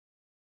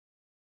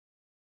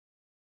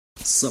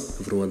Sup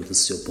everyone,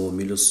 this is your boy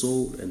Millow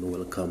Soul and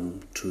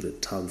welcome to the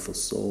Time for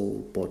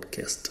Soul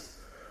podcast.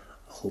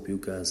 I hope you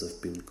guys have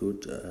been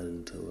good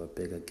and we're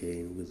back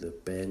again with a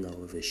banger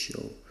of a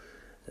show.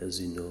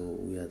 As you know,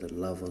 we are the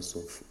lovers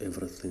of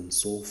everything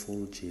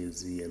soulful,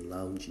 jazzy and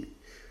loungy.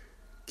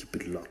 Keep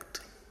it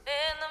locked.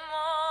 In the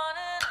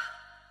morning,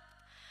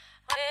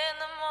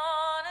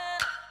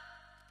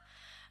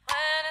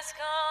 when it's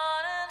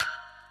calling,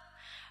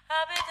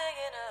 I'll be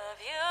thinking of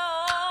you.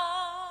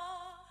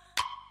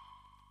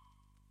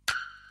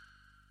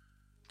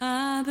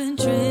 I've been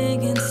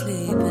drinking,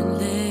 sleeping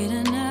late,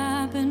 and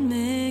I've been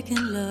making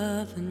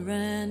love in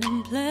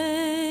random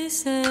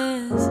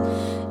places,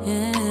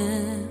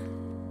 yeah.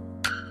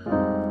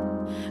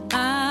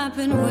 I've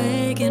been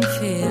waking,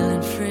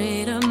 feeling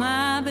freedom.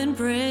 I've been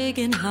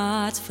breaking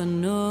hearts for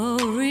no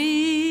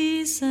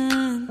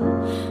reason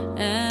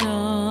at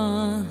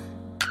all.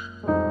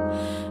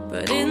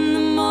 But in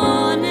the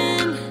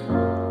morning,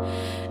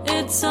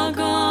 it's all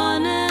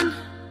gone and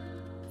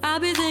I'll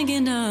be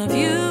thinking of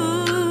you.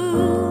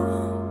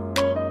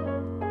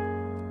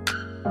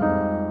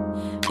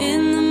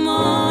 In the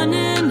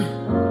morning,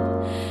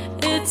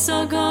 it's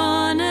all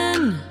gone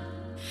and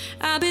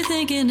I'll be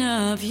thinking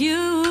of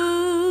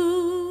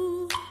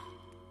you.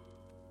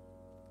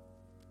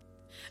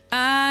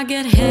 I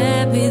get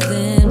happy,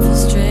 then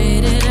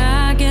frustrated.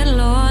 I get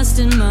lost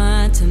in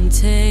my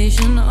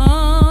temptation.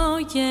 Oh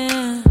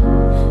yeah,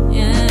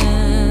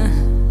 yeah.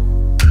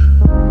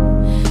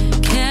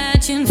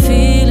 Catching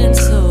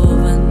feelings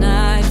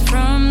overnight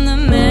from the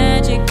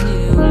magic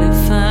newly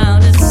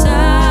found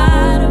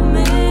inside of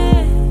me.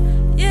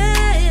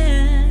 Yeah,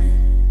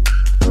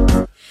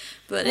 yeah.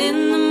 But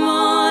in the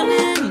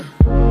morning,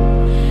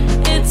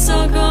 it's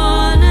all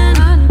gone and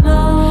I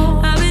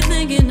know I'll be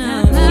thinking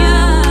of you.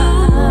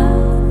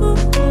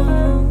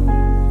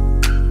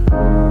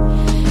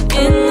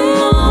 In the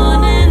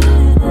morning,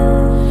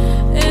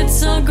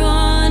 it's all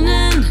gone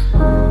and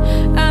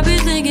I'll be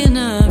thinking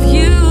of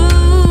you.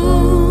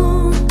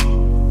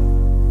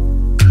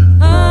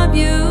 Of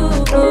you.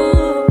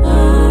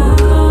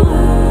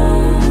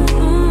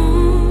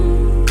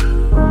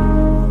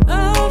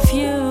 Of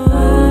you.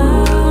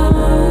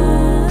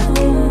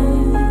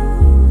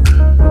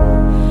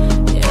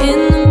 In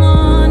the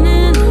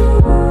morning,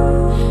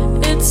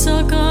 it's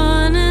all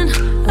gone and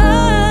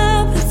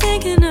I'll be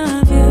thinking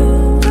of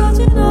you. Don't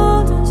you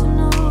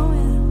know,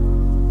 yeah.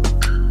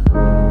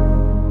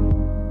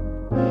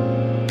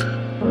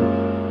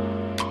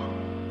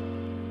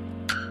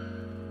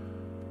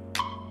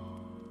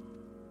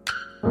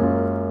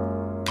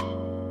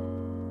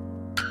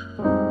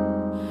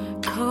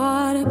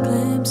 Caught a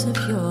glimpse of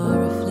your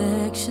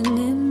reflection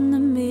in the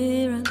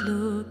mirror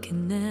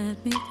looking at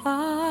me.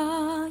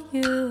 Are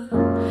you?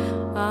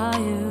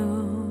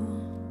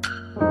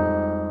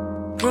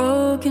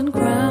 Broken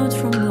grounds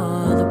from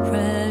all the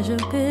pressure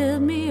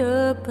build me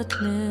up, but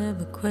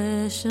never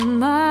question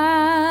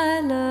my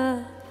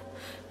love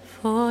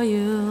for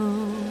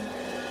you.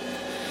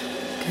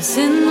 'Cause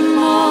in the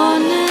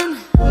morning,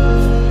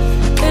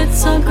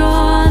 it's all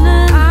gone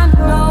and I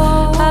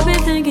know I'll be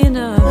thinking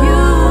of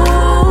you.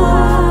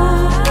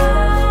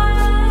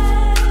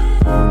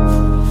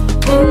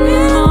 In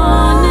the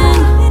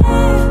morning,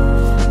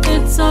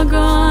 it's all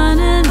gone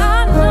and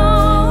I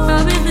know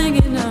I'll be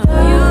thinking of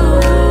you.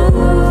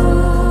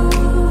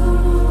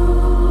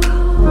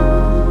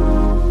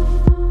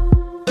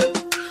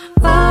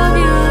 Of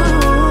you.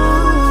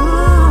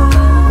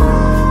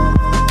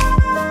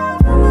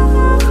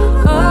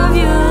 Of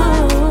you.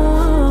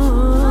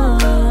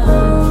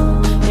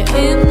 Yeah,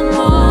 in the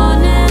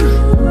morning,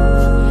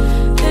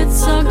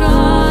 it's all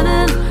gone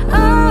and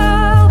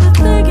I'll be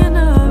thinking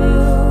of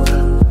you.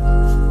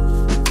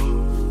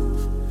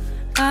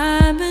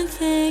 I've been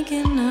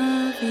thinking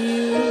of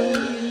you.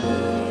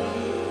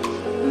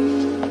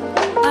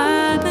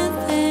 I've been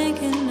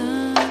thinking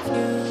of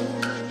you.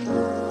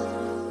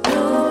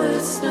 No,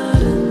 it's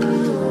not an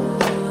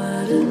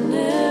ordinary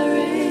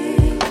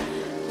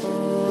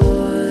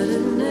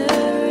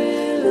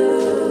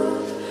love.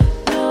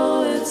 No,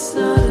 it's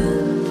not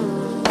an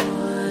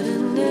ordinary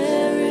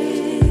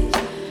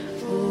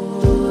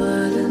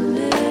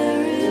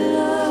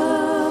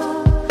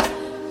love.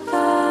 I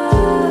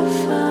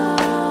found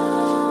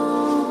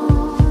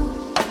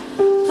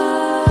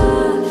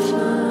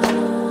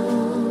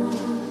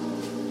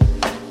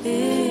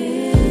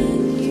in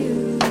you.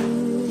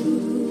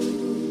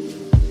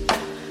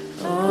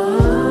 Oh,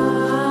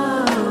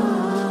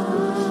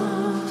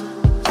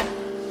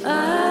 I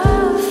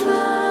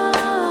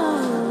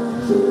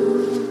found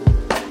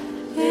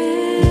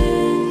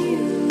in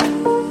you.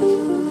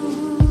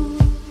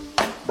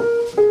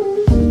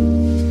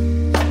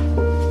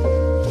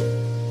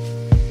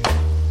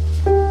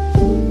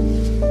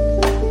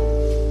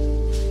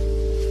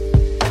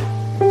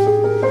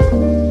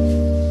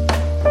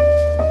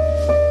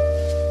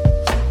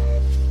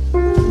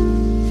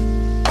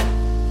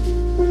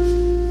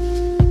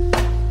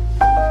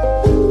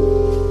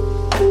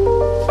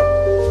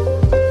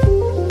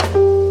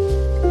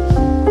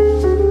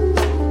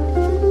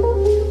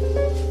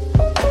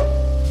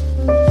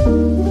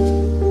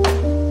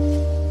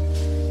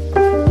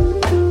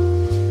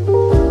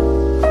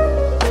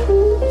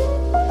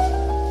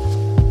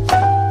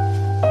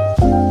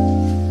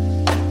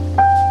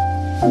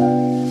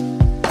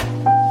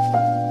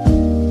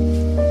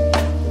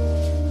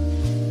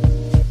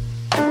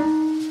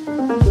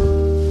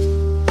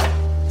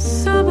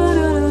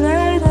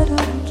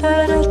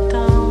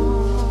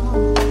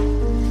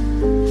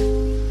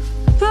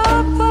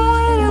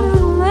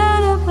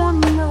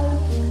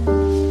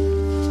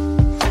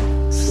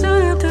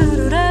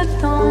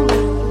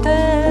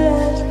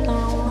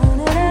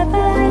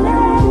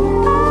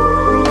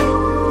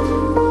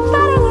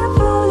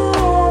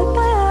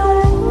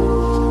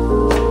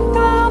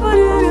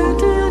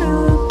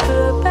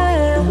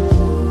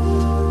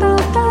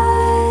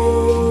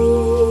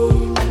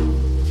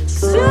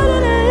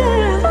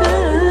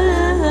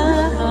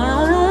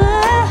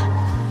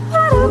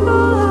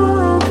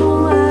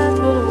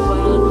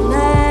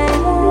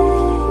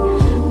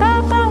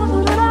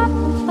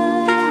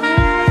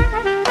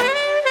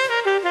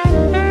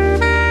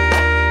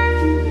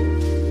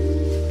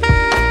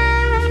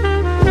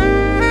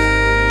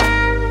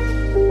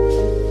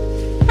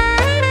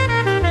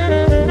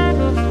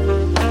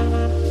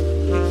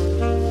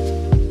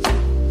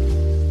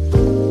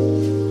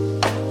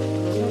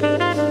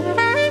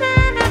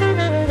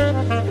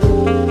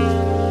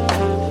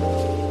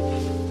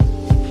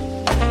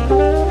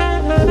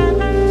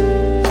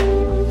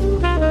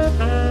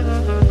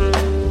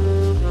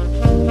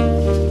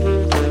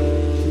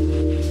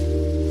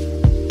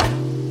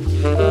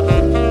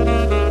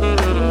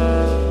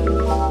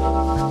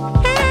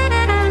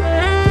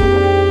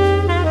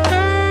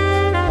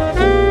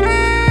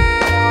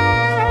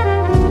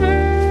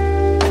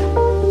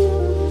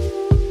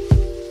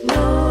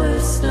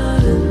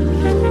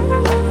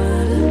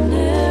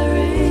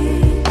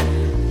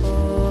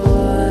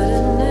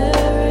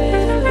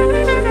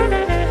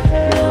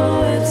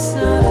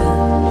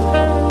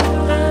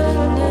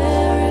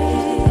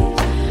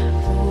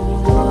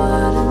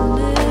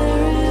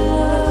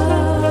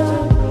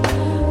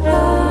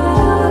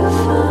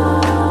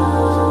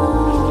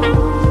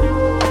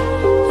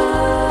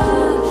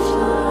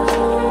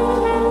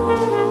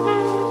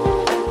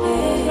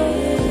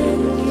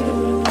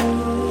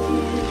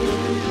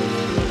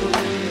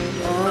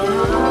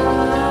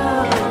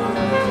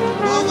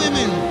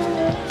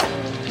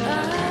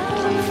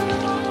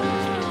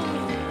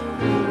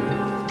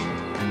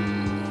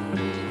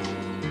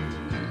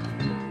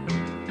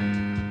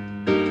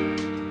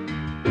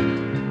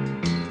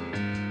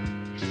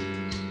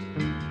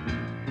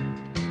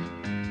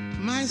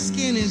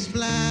 skin is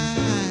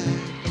black.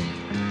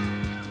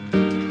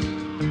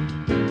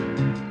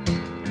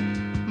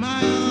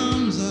 My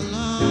arms are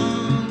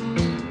long.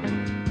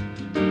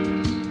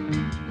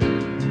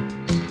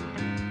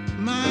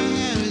 My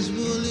hair is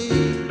woolly.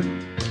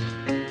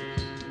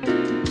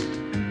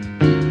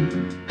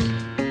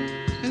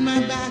 And my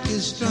back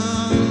is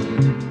strong.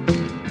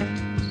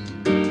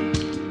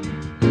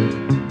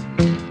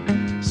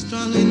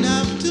 Strong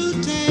enough to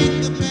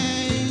take the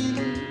pain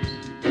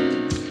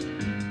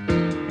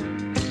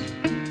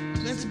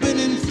that's been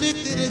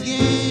inflicted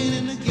again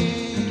and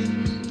again.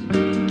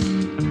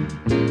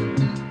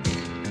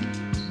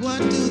 What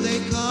do they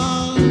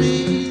call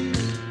me?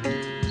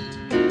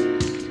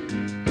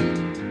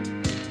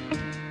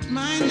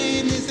 My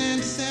name is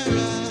Aunt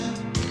Sarah.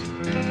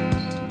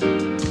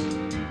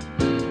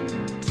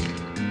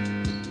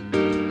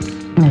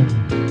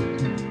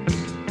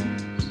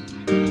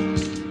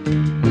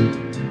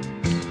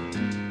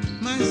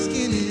 My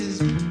skin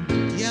is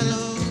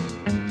yellow,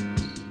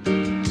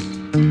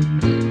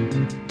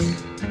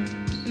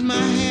 and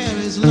my hair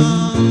is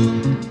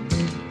long.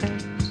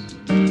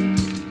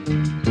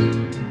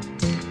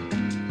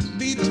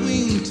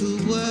 Between two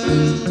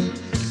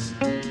worlds,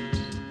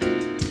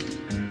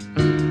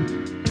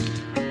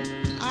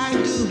 I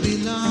do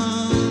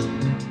belong.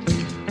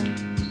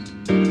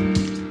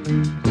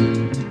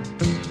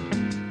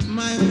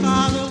 My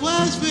father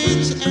was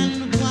rich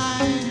and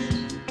white.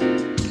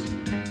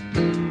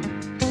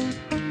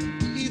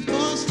 He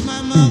forced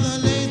my mother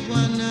late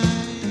one night.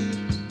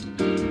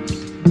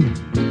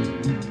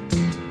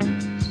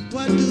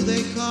 What do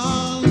they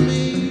call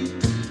me?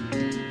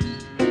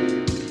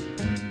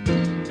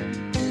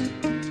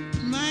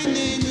 My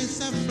name is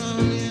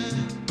Saffronia.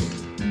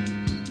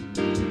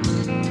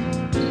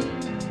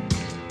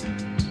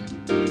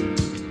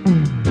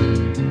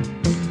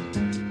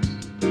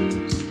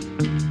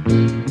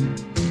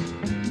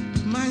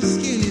 My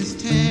skin is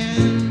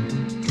tan,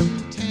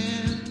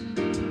 tan.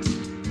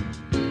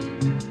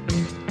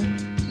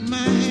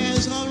 My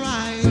hair's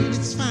alright,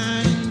 it's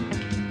fine.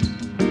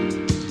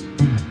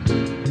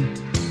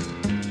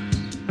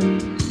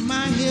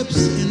 My hips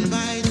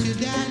invite you,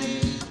 Daddy.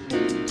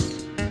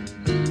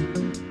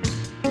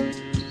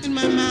 And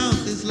my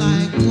mouth is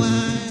like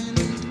wine.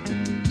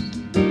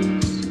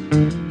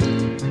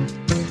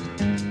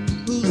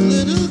 Whose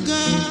little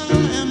girl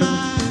am I?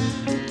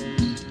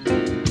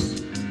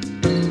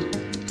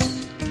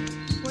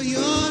 Well,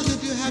 yours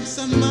if you have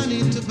some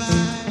money to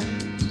buy.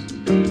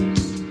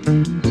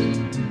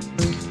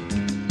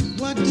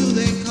 What do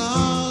they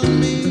call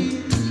me?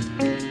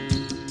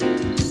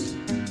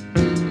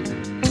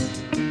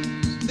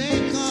 They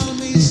call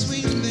me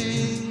sweet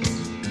thing.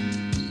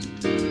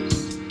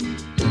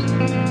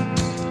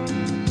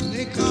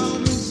 They call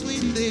me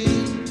sweet thing.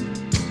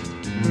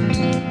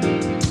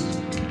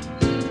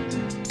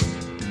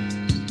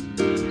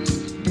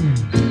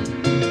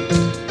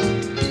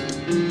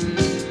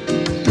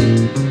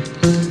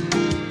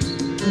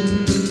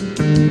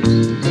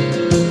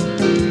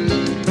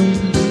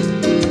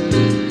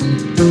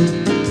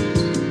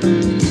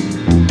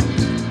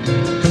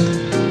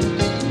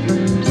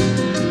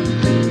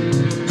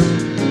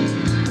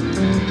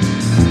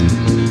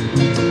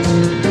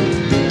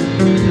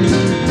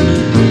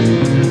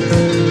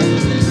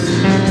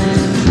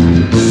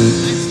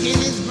 My skin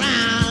is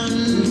brown,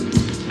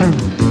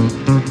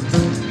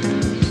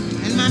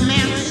 and my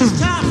manner is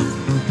tough.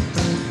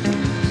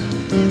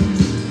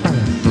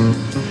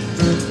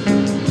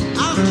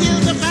 I'll kill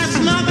the first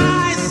mother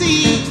I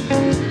see,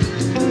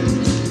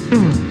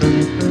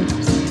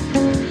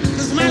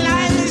 'cause my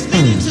life has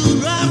been too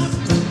rough.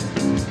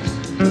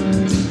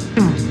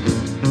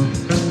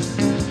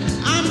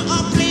 I'm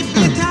awfully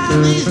bitter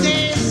these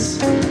days,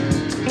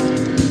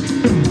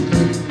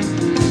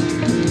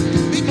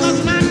 because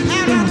my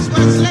parents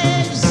were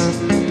slaves.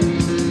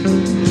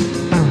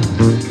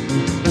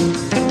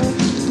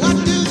 What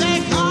do they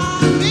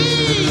call me?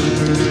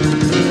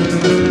 They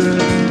call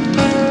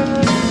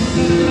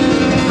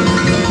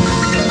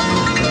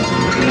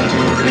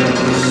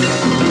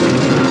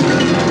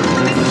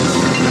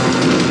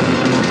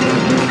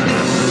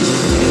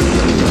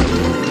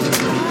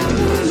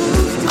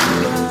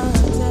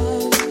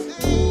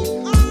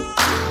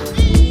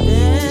me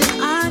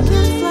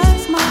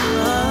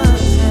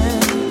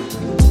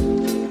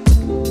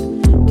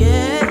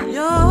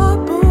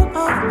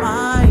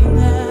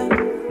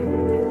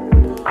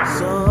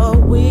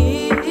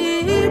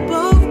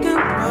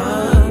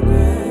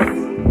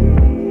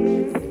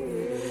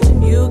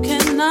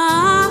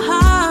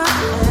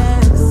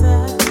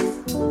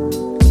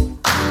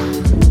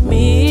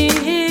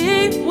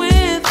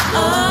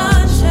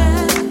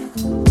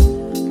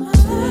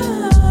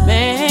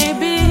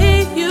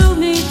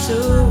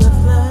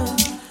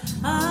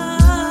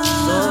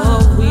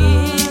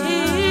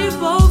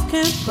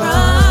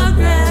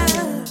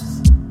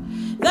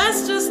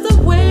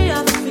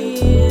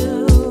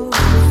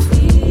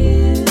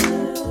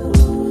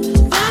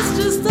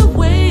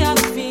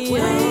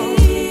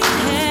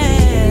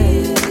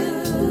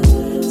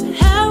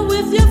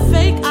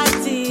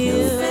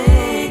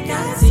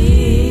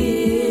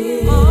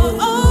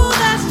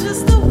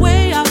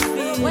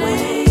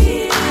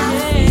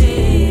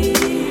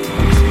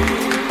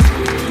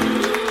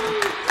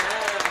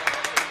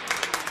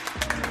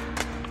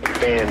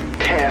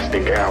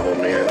fantastic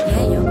album, man.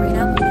 Yeah, yo, great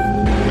album,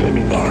 man. Let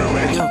me borrow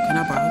it. Yo, can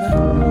I borrow that?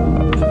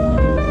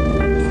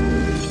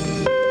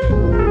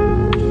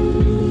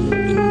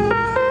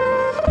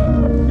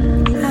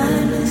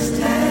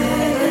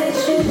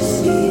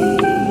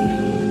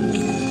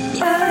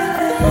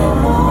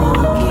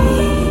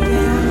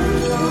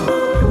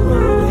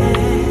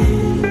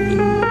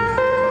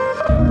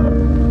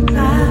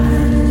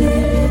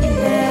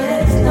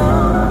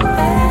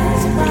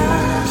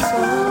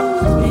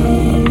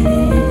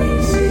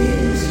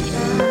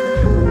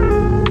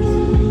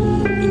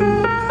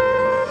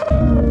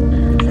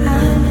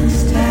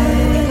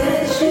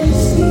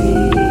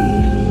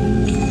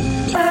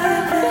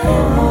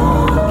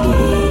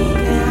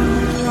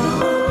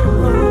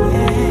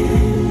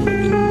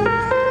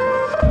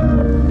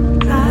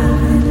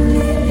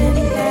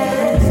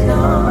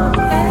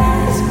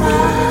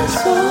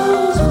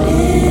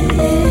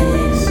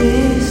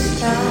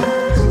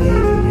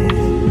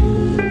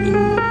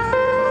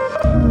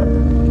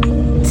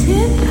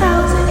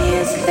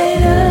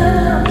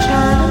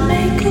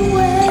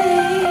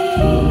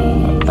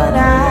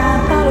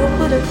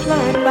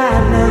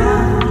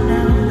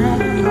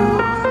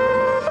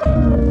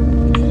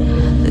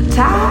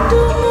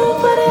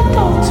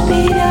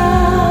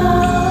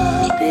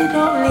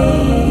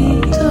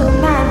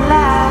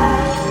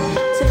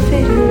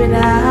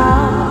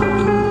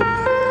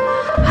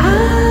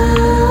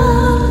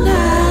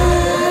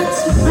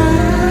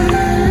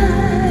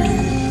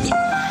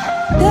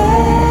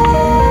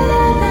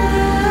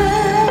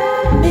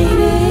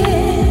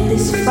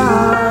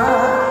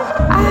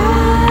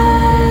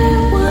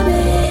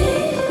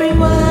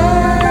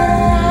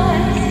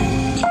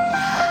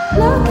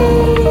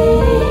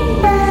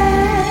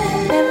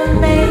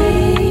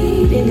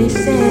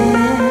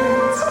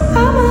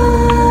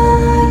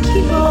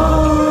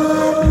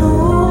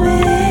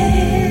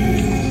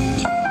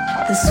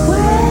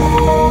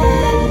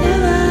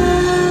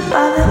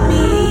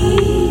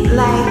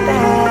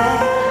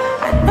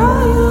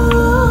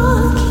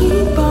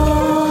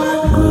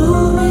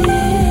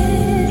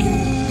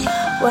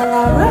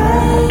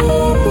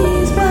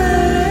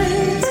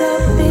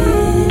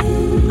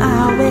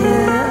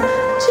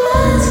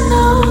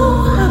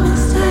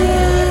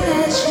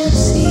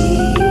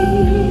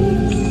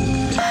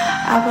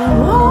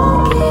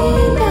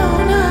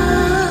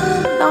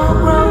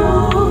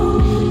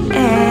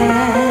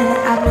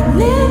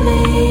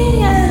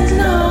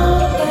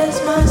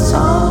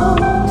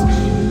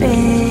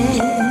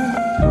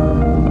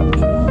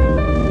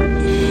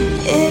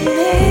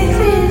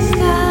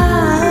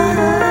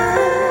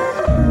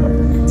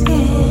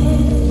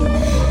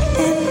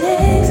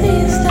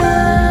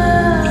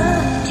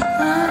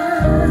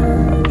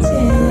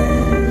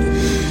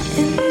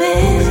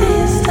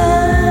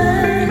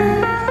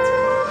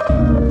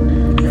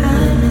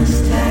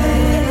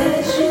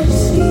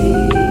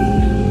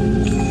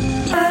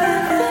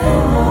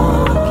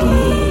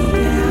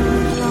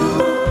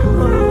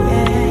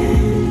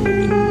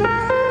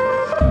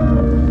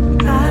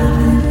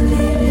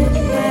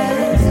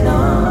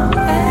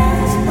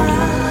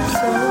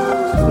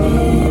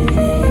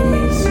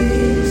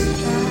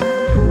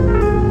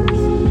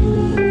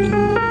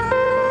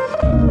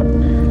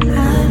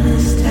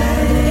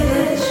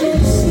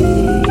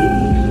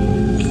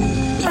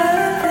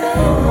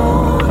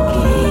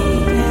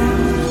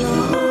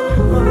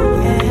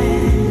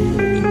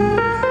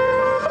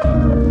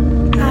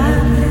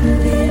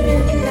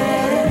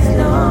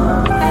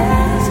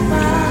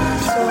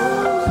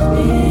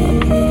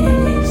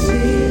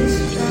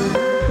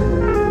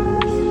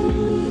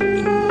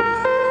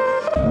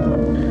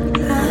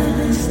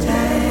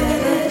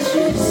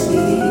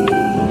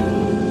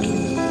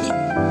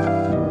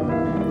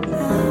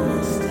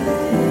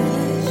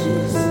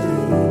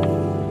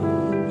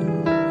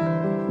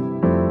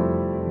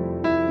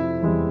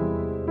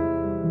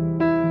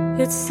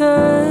 It's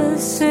the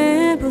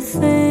simple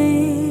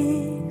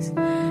things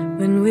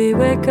when we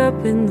wake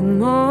up in the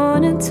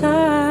morning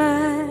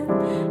time,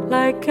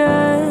 like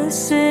a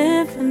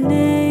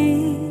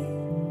symphony,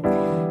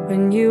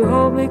 when you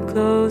hold me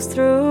close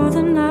through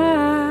the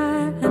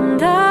night.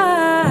 And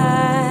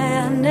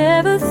I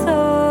never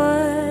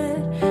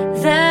thought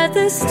that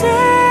this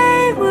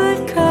day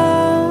would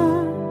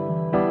come,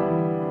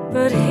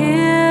 but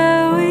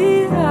here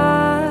we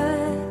are,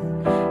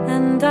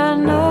 and I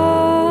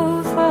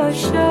know for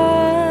sure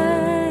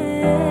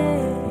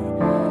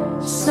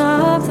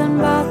something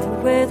about the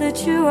way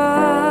that you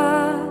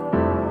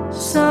are,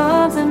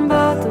 something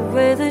about the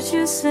way that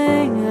you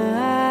sing,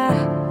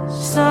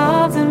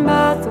 something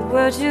about the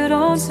words you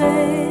don't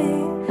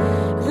say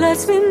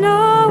lets me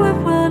know it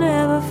will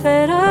never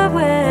fade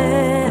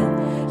away.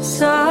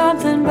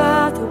 Something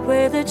about the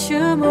way that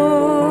you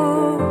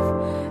move,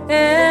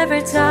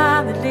 every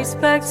time it leads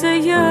back to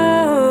you.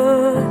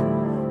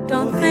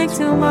 Don't think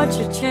too much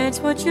or change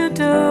what you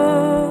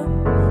do,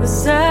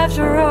 'cause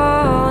after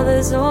all,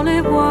 there's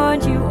only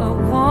one you. I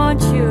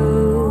want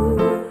you,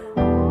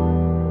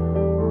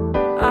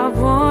 I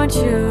want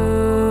you,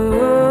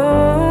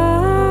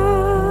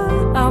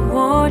 I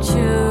want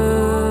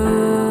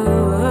you.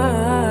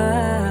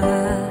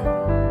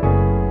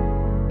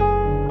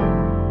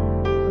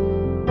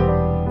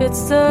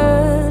 it's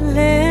the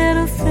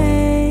little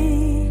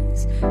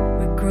things.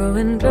 We're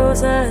growing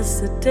closer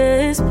as the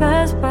days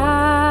pass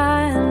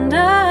by, and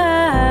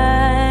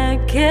I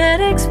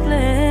can't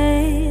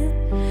explain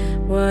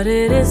what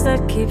it is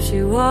that keeps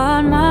you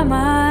on my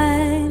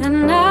mind.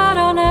 And I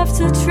don't have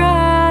to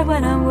try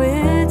when I'm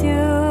with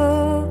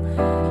you,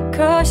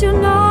 'cause you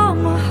know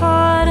my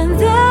heart, and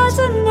there's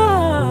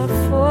enough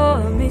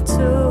for me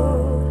too.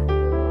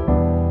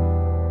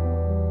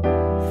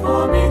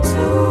 For me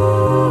too.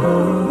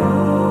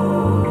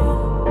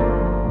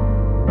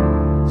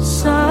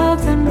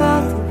 Something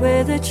about the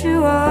way that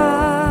you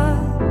are,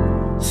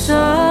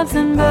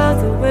 something about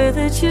the way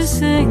that you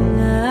sing,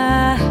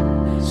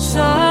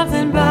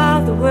 something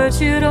about the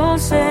words you don't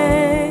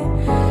say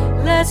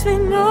lets me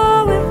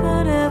know it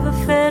won't ever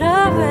fade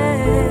away.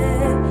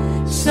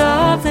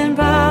 Something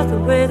about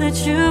the way that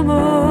you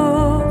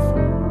move,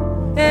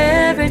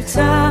 every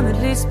time it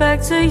leads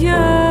back to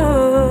you.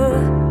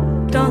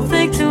 Don't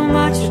think too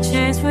much or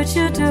change what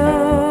you do,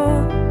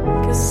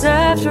 'cause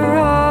after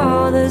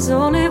all, there's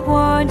only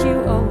one you,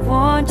 I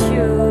want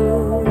you.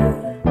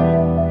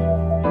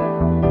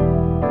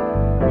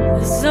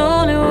 There's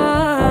only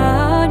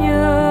one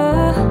you,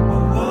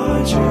 I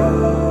want you.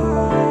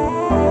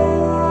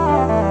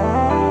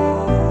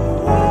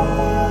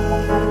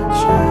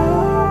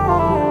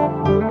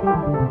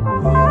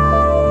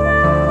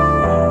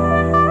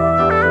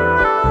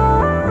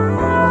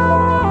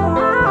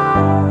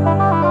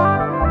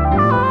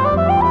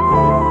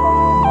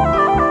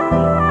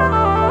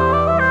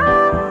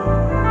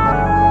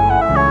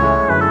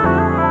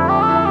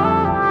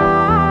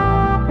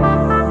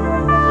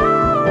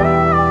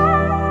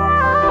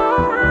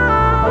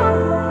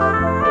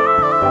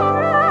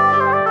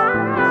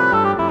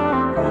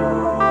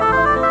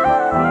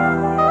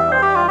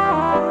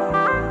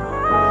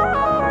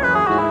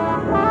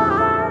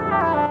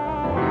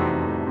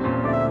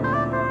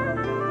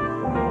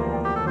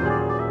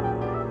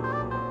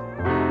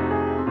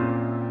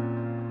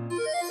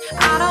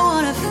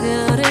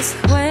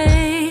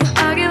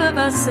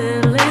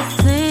 Silly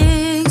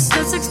things,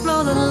 let's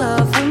explore the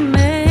love we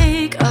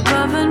make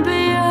above and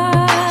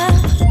beyond.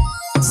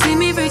 See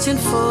me reaching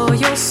for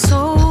your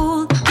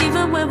soul,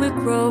 even when we're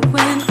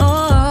growing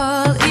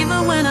old,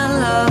 even when our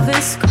love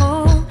is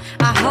cold.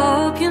 I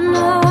hope you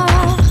know,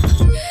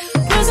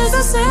 'cause it's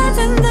the same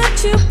thing that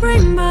you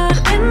bring, but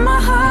in my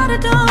heart I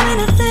don't mean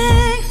a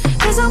thing.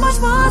 There's so much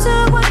more to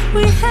what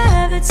we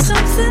have, it's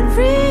something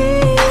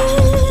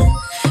real.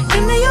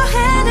 Give me your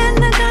hand and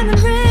a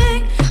diamond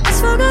ring,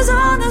 focus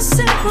on the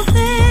simple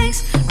things.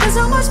 There's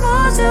so much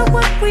more to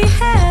what we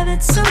have,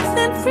 it's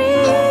something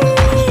real.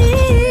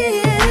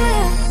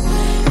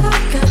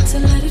 I've got to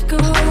let it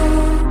go,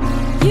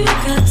 you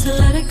got to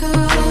let it go.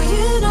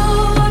 You know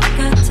I've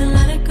got to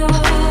let it go.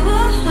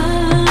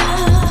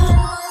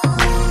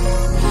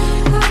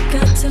 I've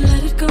got to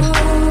let it go,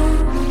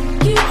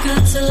 you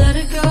got to let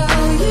it go.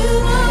 You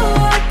know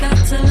I've got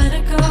to let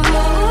it go.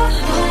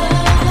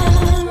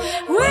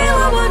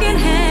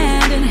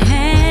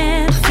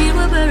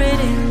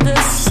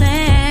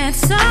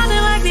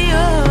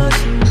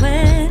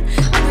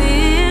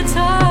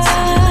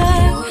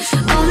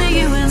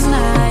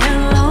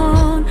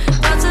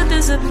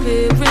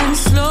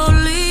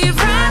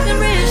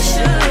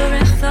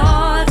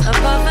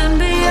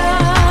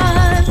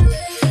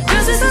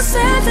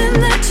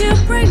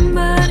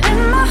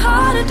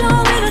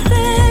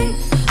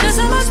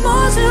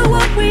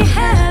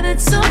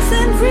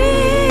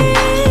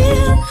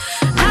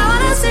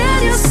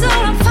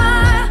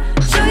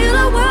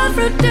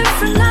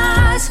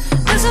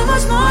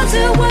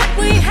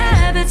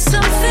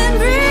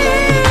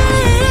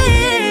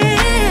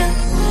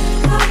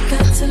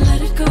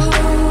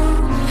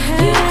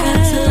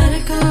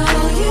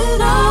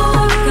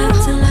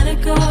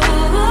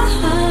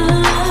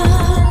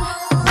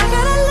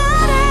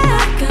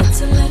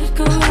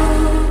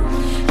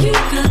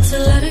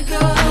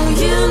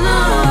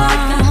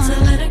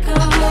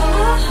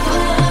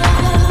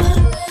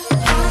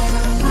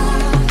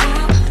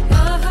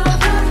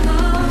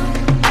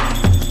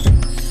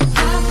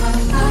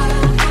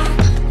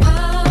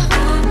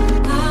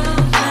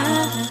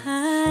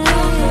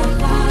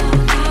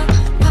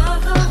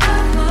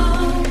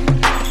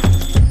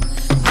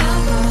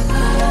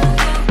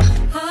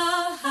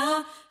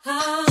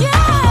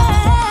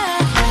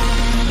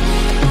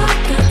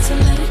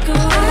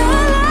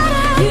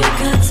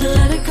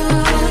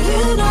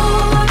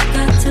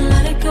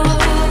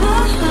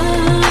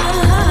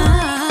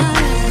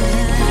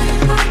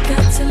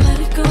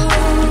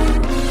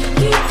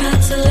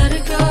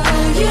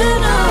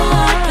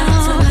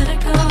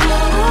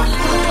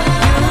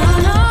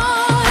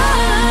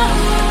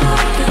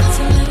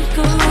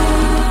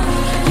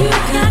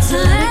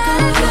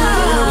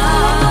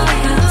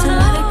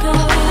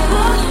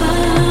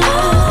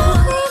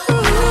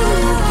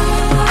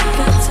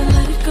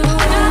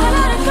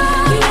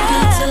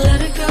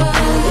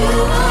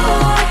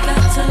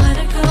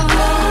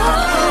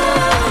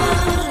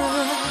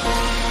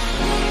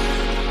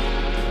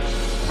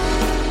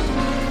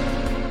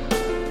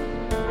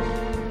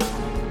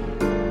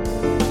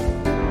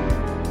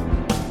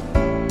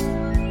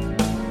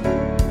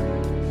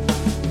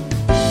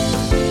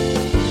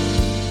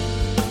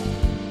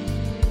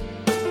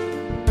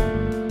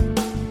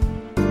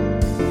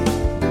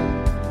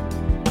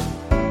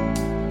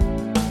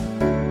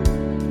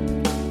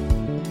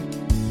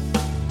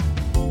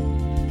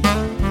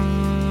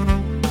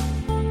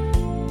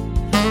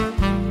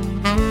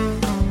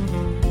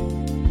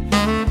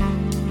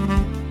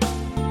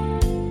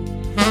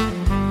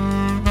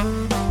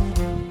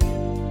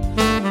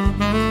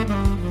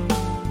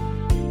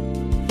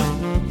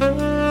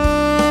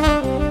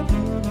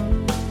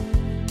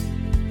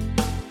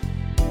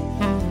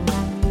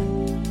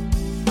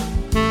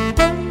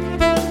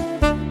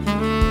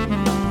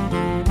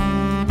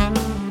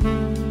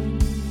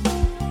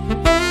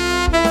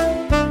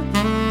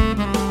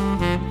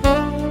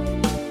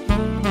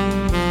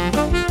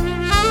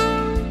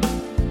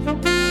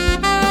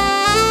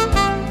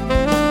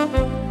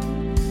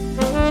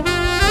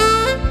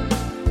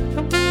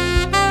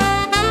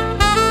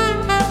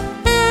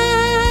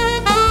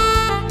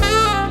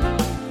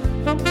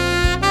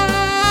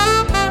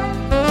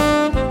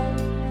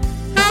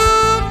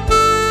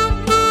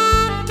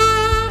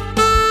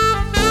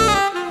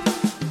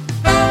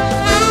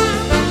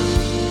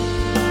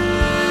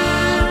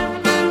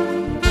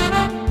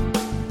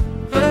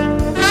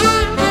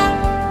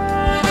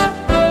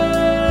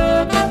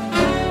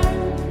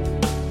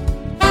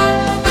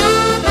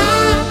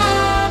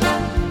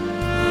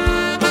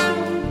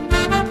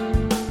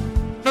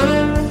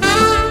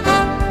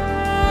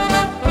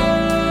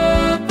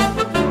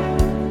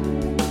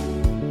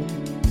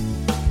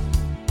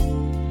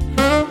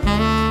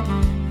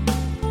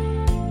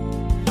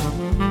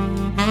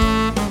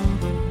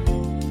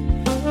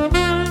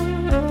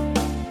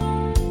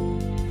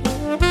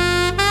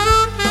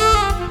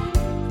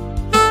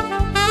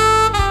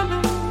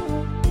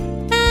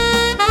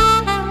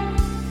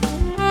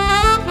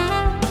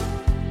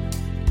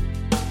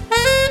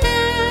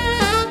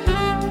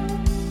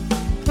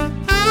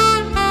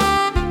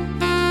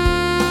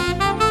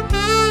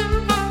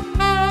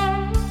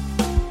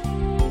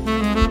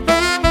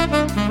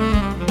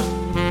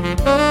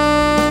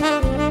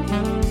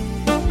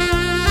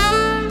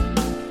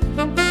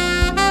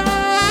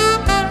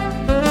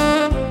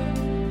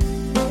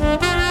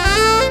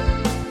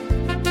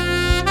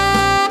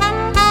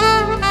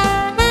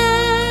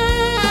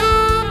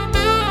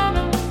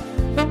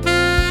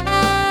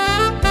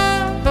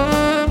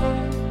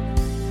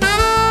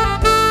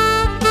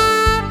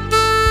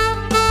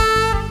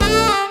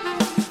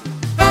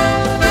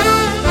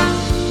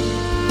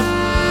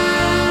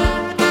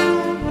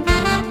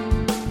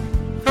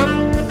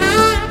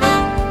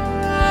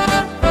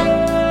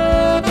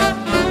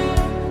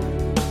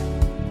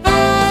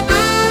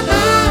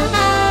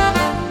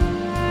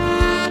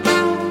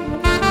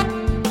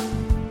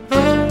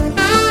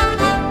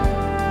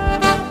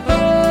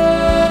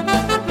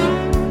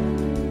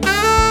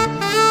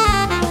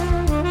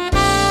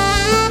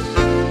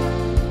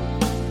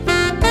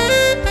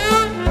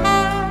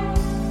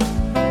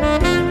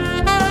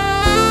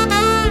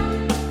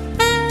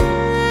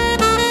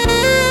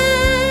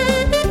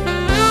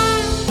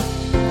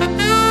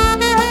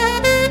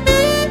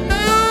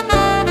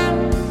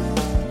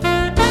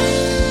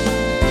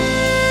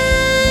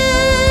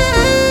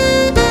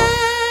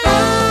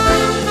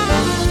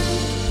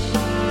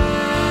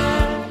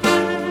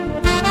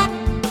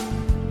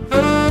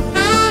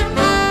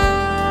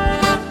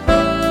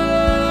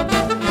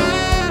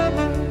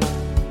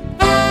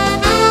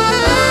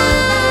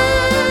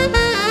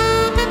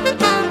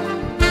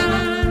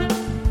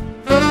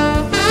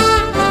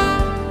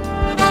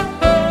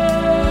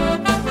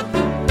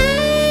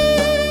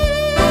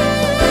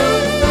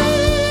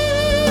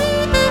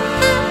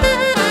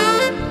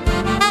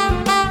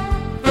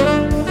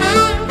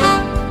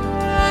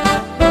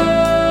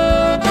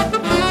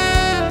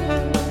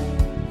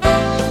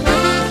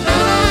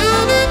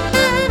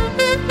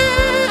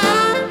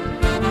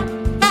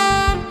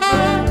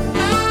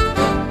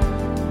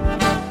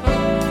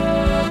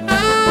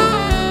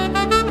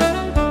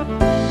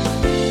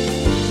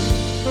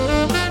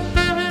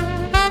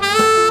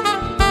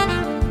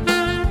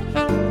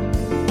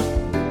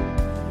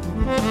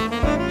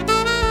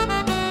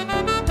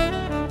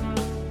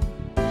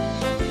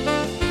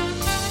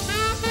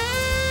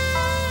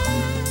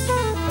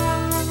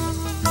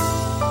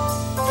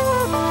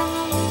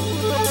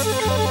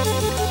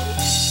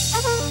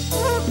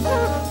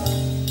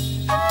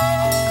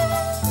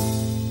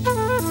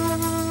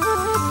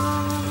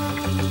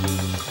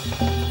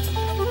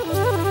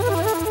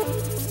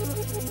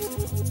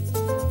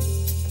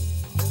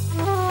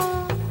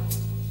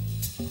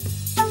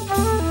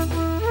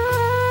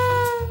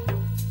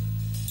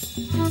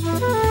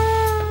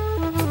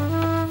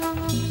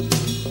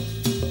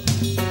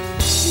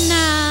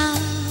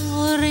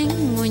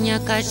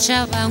 nyaka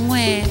cha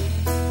bangwe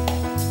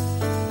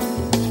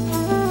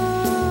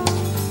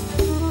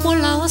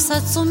mola o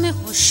sa tsome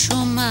go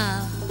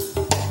shoma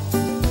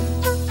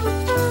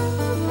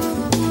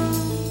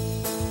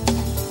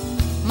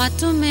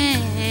matume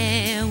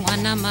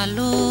ngwana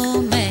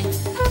malume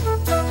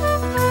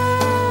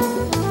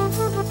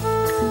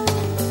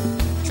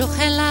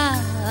tlogela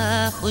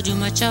go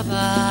duma tša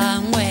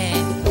bangwe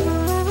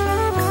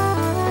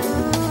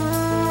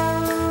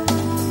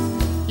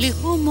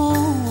lehumo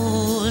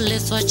le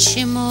tswa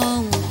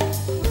tšhemong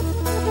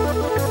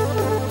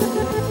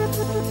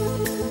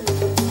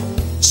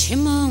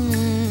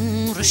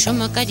re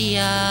šoma ka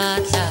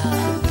diatla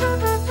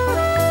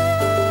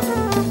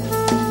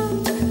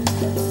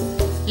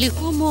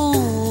lehumo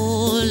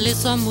le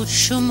tswa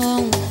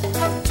mošomong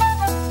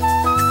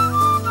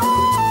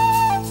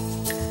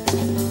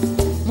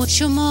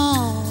mošomo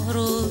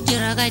ro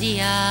dira ka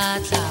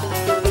diatla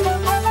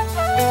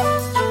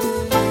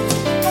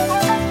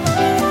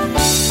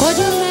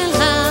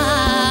kodumela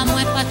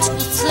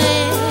moepatutse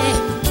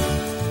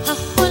ga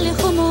go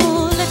lehumo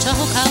le tswa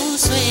go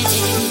kauswe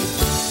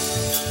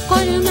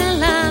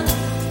kodumela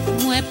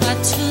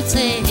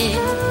moepatutse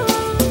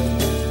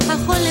ga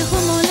go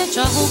lehumo le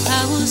tswa go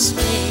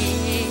kauswe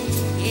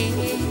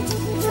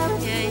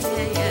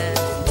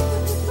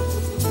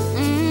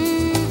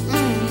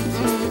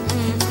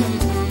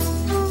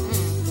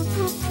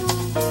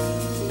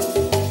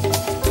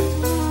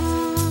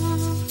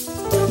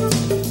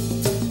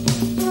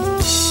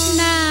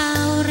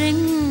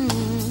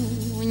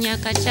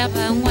ka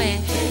bangwe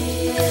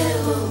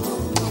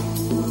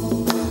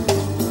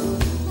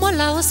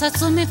mola o sa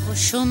tsome go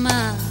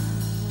šoma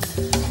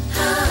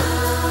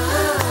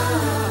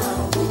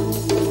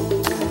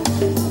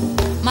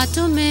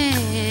matume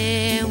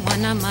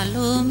ngwana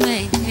malume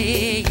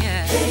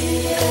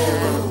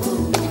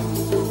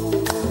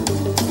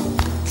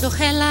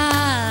tlogela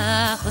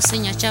go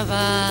senya tša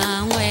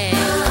bangwe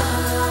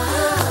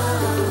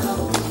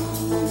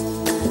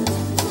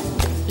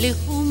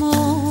lehumo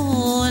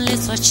le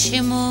tswa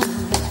tšhemong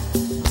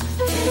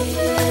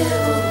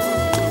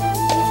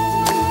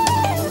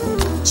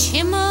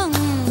tšhemong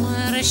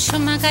re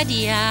šoma ka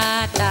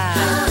diatla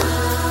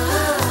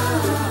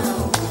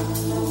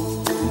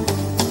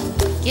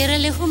ke re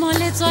lehumo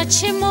le tswa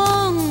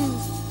tšhemong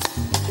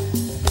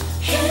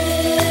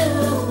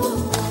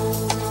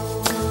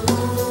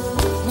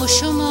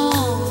mošomo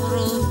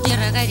ro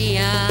dira ka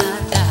diatla